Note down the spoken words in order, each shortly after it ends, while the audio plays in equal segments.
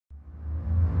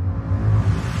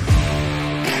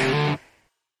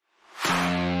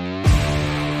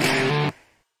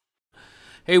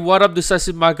Hey, what up,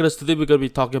 decisive marketers? Today we're going to be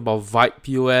talking about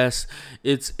VitePOS.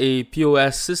 It's a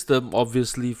POS system,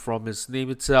 obviously from its name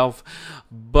itself,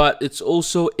 but it's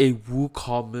also a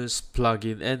WooCommerce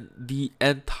plugin, and the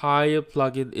entire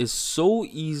plugin is so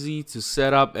easy to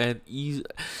set up and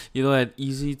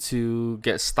easy to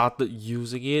get started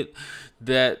using it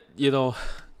that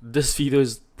this video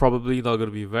is probably not going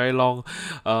to be very long.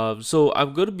 So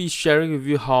I'm going to be sharing with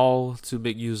you how to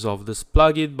make use of this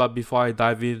plugin, but before I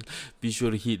dive in, be sure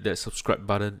to hit that subscribe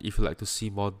button if you like to see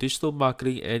more digital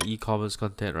marketing and e-commerce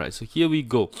content. Right, so here we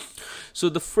go. So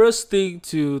the first thing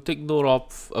to take note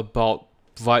of about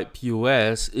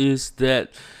VitePOS is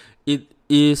that it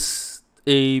is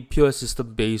a POS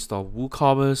system based on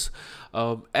WooCommerce.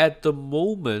 At the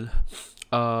moment,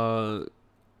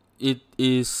 it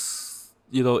is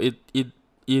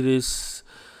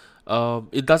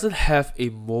it doesn't have a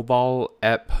mobile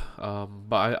app,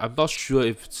 but I'm not sure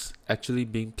if it's actually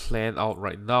being planned out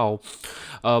right now.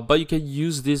 But you can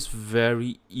use this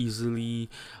very easily.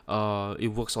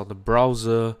 It works on the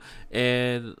browser,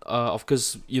 and of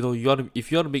course, if you want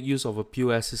to make use of a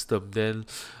POS system, then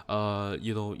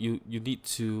you need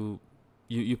to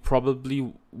you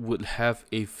probably would have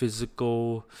a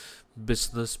physical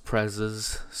business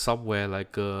presence somewhere,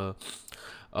 like a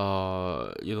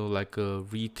like a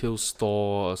retail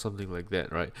store or something like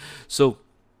that, right? So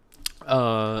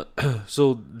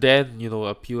so then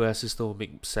a POS system will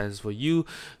make sense for you.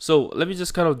 So let me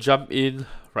just kind of jump in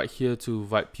right here to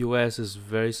VitePOS. It's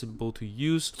very simple to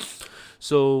use.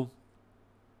 So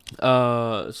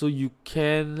so you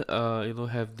can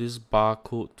have this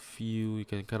barcode field. You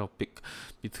can kind of pick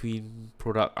between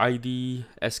product ID,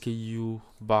 SKU,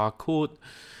 barcode,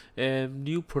 and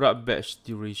new product batch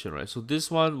duration, right? So this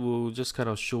one will just kind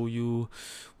of show you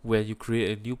when you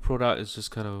create a new product. It's just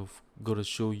kind of going to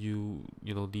show you,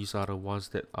 these are the ones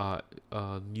that are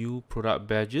new product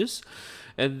badges.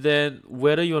 And then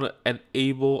whether you want to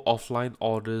enable offline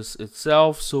orders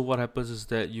itself, so what happens is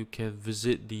that you can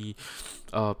visit the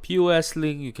POS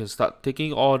link, you can start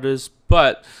taking orders,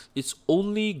 but it's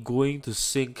only going to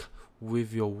sync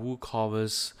with your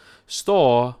WooCommerce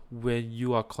store when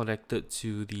you are connected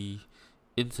to the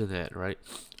internet, right?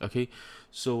 Okay,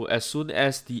 so as soon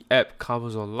as the app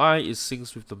comes online, it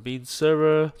syncs with the main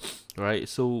server, right?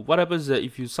 So what happens is that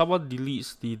if someone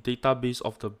deletes the database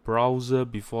of the browser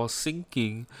before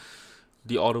syncing,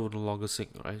 the order will no longer sync,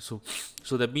 right? So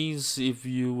that means if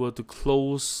you were to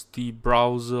close the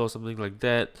browser or something like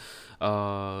that,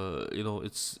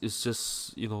 it's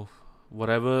just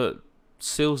whatever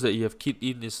sales that you have keyed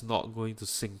in is not going to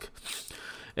sync.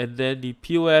 And then the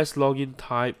POS login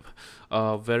type,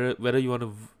 whether you want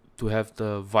to have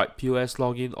the VitePOS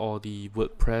login or the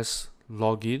WordPress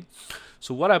login.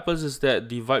 So what happens is that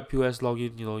the VitePOS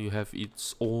login, you have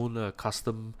its own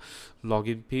custom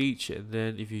login page, and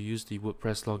then if you use the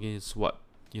WordPress login, it's what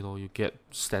you get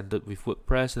standard with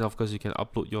WordPress. And of course you can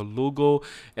upload your logo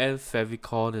and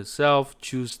favicon itself,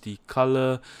 choose the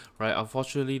color, right?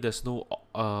 Unfortunately there's no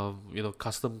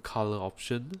custom color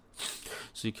option,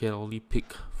 so you can only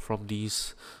pick from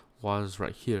these ones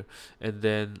right here. And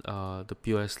then the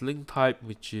POS link type,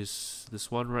 which is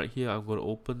this one right here, I'm going to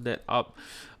open that up,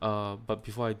 but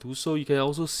before I do so, you can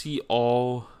also see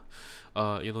all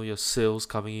your sales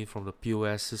coming in from the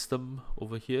POS system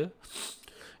over here.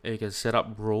 And you can set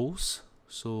up roles,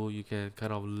 so you can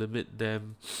kind of limit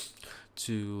them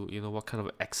to what kind of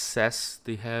access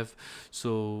they have.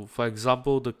 So for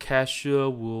example, the cashier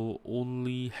will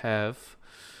only have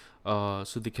so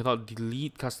they cannot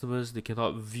delete customers, they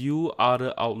cannot view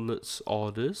other outlets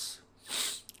orders,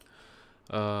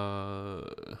 right?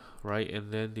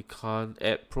 And then they can't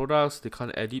add products, they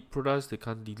can't edit products, they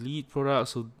can't delete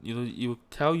products. So it will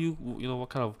tell you what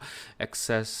kind of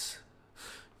access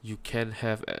you can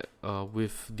have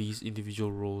with these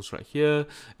individual roles right here.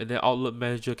 And then outlet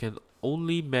manager can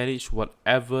only manage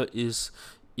whatever is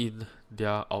in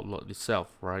their outlet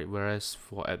itself, right? Whereas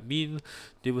for admin,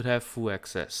 they would have full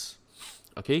access.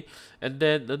 Okay, and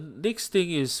then the next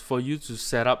thing is for you to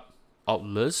set up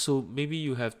outlets. So maybe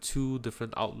you have two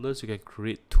different outlets, you can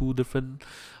create two different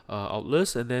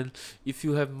outlets. And then if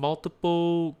you have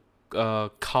multiple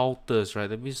counters, right,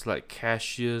 that means like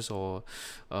cashiers or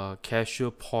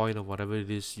cashier point or whatever it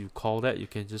is you call that, you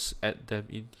can just add them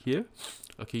in here.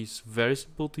 Okay, it's very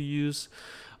simple to use,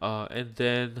 and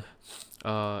then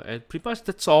and pretty much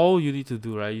that's all you need to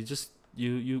do, right?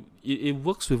 It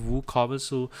works with WooCommerce.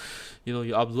 So you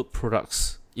upload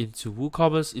products into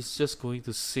WooCommerce, it's just going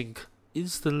to sync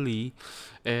instantly.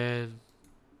 And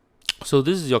so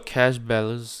this is your cash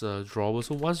balance drawer.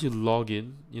 So once you log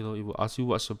in, it will ask you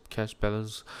what's your cash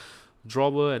balance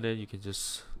drawer, and then you can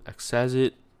just access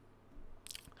it,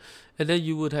 and then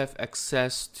you would have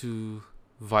access to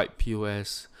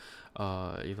VitePOS,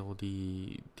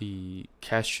 the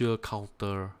cashier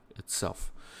counter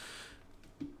itself.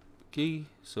 Okay,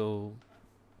 so,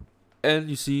 and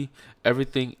you see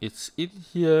everything, it's in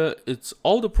here, it's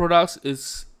all the products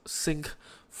is sync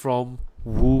from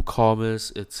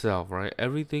WooCommerce itself, right?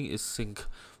 Everything is sync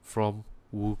from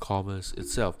WooCommerce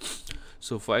itself.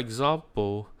 So for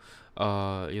example,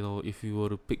 if you were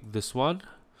to pick this one,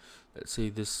 let's say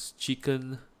this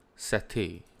chicken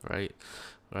satay, right?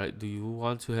 Do you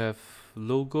want to have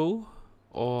logo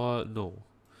or no?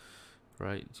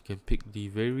 Right, you can pick the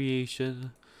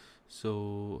variation.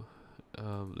 So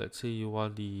let's say you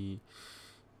want the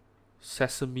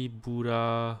sesame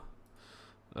Buddha,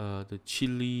 the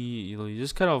chili, you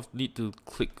just kind of need to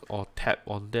click or tap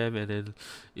on them, and then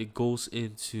it goes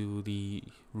into the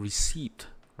receipt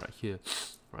right here,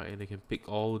 right? And they can pick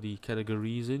all the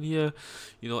categories in here.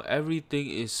 Everything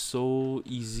is so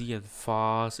easy and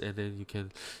fast, and then you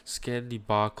can scan the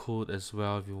barcode as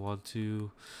well if you want to.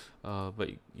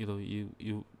 But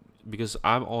you because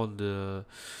I'm on the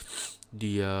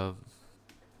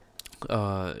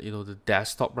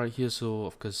desktop right here, so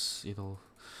of course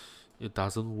it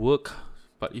doesn't work.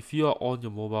 But if you are on your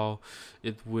mobile,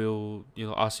 it will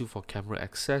ask you for camera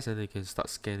access, and they can start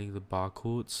scanning the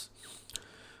barcodes,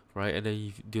 right? And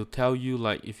then they'll tell you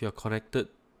like if you're connected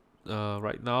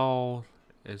right now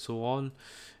and so on,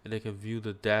 and they can view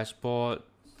the dashboard,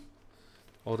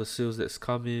 all the sales that's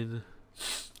come in,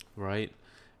 right?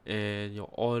 And your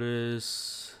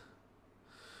orders,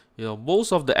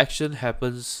 most of the action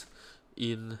happens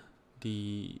in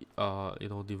the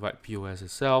the VitePOS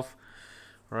itself,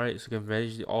 right? So you can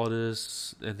manage the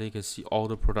orders, and then you can see all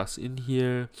the products in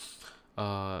here.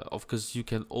 Of course, you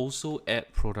can also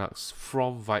add products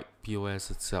from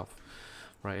VitePOS itself,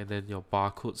 right? And then your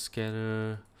barcode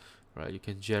scanner, right? You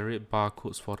can generate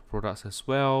barcodes for the products as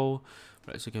well,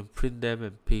 right? So you can print them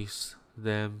and paste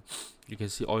them. You can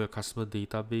see all your customer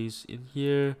database in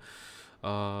here,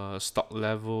 stock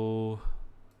level,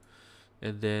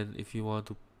 and then if you want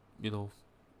to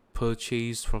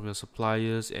purchase from your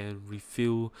suppliers and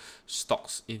refill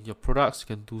stocks in your products, you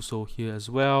can do so here as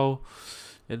well.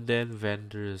 And then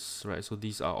vendors, right? So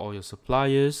these are all your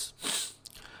suppliers,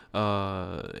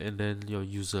 and then your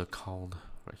user account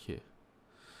right here,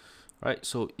 right?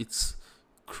 So it's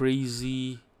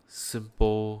crazy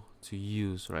simple to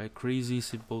use, right? Crazy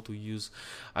simple to use.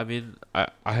 I mean, I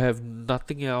have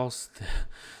nothing else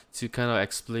to kind of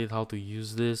explain how to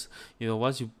use this.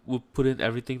 Once you would put in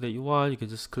everything that you want, you can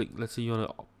just click. Let's say you want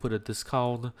to put a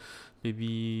discount,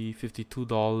 maybe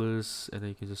 $52, and then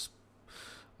you can just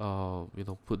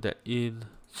put that in.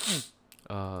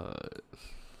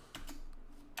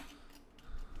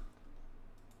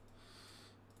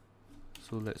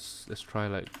 So let's try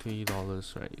like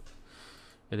 $20, right?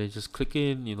 And then just click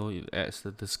in, it adds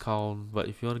the discount. But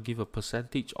if you want to give a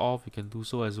percentage off, you can do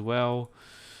so as well,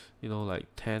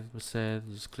 like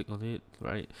 10%. Just click on it,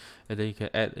 right? And then you can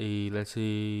add a, let's say,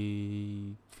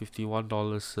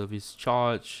 $51 service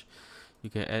charge. You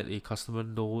can add a customer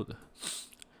note.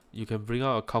 You can bring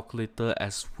out a calculator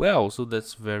as well, so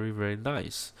that's very, very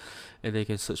nice. And then you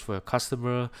can search for your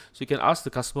customer, so you can ask the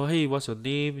customer, hey, what's your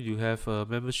name, you have a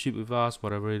membership with us,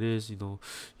 whatever it is. You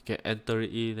can enter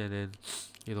it in, and then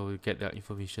you get that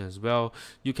information as well.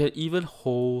 You can even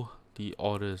hold the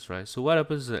orders, right? So what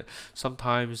happens is that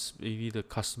sometimes maybe the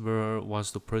customer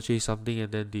wants to purchase something,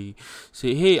 and then they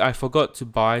say, hey, I forgot to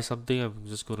buy something, I'm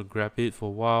just going to grab it for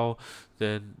a while.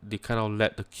 Then they kind of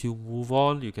let the queue move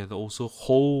on. You can also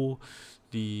hold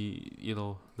the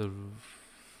the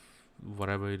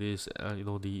whatever it is,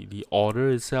 the order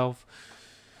itself,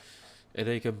 and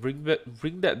then you can bring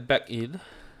that back in,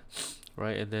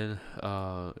 right? And then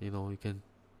you can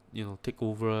take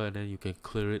over, and then you can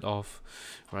clear it off,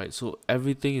 right? So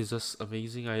everything is just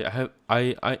amazing. I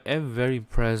am very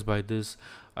impressed by this.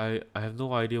 I have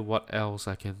no idea what else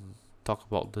I can talk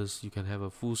about this. You can have a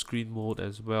full screen mode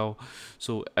as well.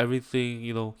 So everything,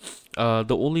 the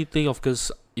only thing, of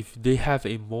course, if they have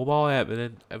a mobile app, and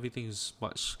then everything is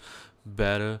much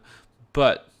better.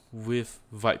 But with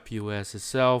VitePOS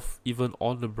itself, even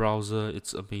on the browser,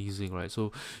 it's amazing, right?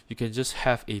 So you can just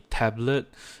have a tablet,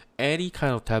 any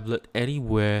kind of tablet,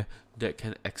 anywhere that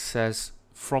can access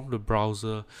from the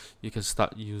browser. You can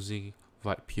start using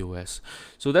VitePOS.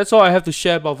 So that's all I have to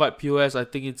share about VitePOS. I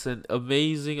think it's an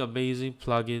amazing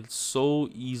plugin, so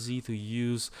easy to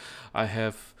use. I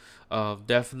have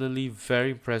definitely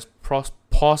very impressed.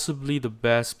 Possibly the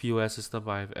best POS system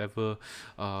I've ever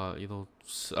come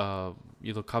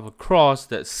across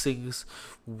that syncs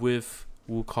with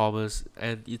WooCommerce,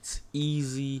 and it's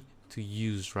easy to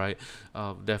use, right?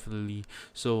 Definitely.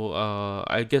 So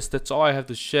I guess that's all I have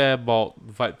to share about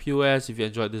VitePOS. If you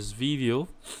enjoyed this video,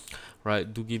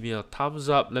 right, do give me a thumbs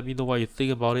up. Let me know what you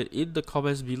think about it in the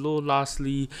comments below.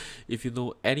 Lastly, if you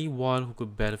know anyone who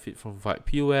could benefit from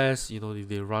VitePOS, you know, if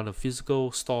they run a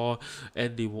physical store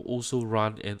and they will also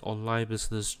run an online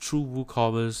business through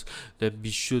WooCommerce, then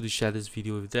be sure to share this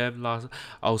video with them.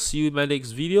 I'll see you in my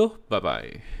next video. Bye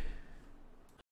bye.